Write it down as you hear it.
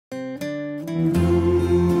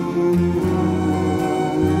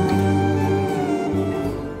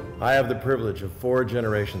I have the privilege of 4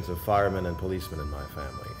 generations of firemen and policemen in my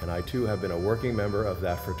family, and I too have been a working member of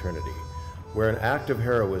that fraternity, where an act of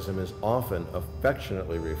heroism is often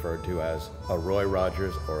affectionately referred to as a Roy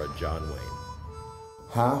Rogers or a John Wayne.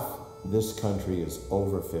 Half this country is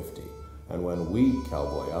over 50, and when we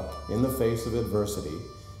cowboy up in the face of adversity,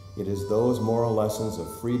 it is those moral lessons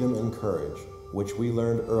of freedom and courage which we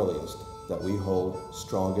learned earliest that we hold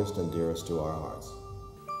strongest and dearest to our hearts.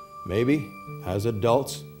 Maybe, as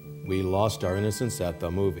adults, we lost our innocence at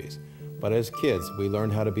the movies, but as kids, we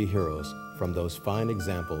learned how to be heroes from those fine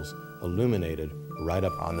examples illuminated right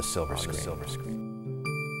up on the silver screen.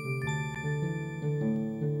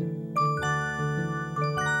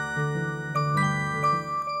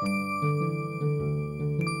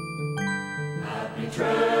 Happy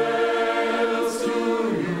trails to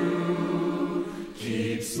you,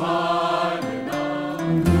 keep smiling on.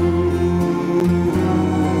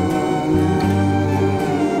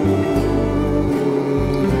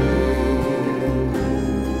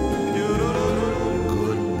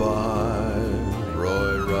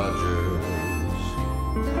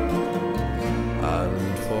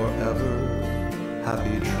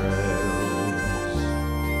 Happy trails.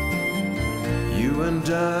 You and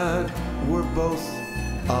Dad were both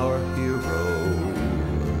our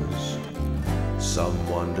heroes,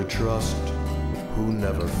 someone to trust who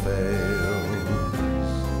never fails.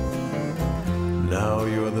 Now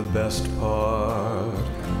you're the best part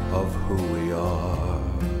of who we are.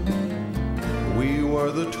 We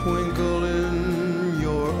were the twinkle in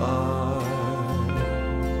your eye,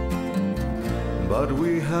 but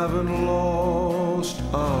we haven't lost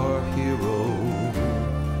our hero,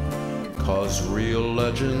 'cause real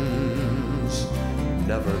legends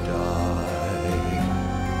never die.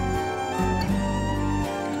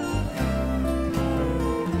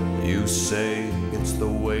 You say it's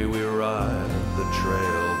the way we ride, the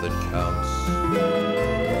trail that counts.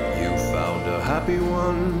 You found a happy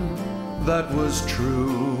one, that was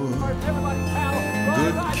true.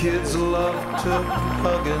 Good kids love to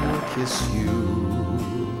hug and kiss you.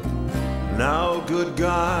 Now good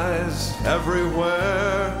guys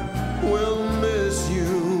everywhere will miss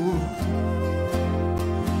you.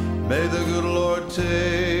 May the good Lord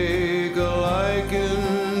take a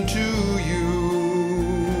liking to you.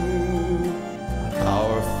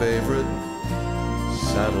 Our favorite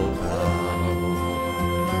saddle pal.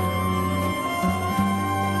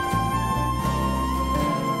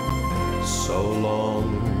 So long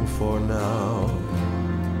for now,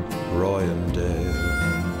 Roy and Dale.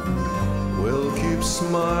 We'll keep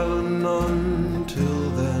smiling until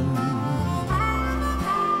then,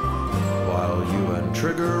 while you and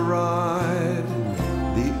Trigger ride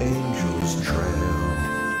the Angel's Trail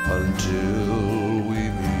until we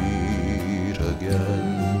meet again.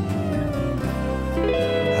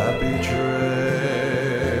 Happy trails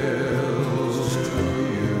to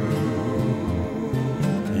you.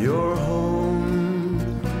 Your home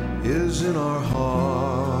is in our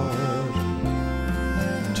heart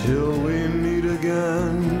till we meet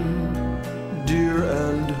again, dear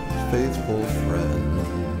and faithful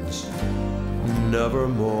friends,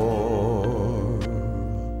 nevermore.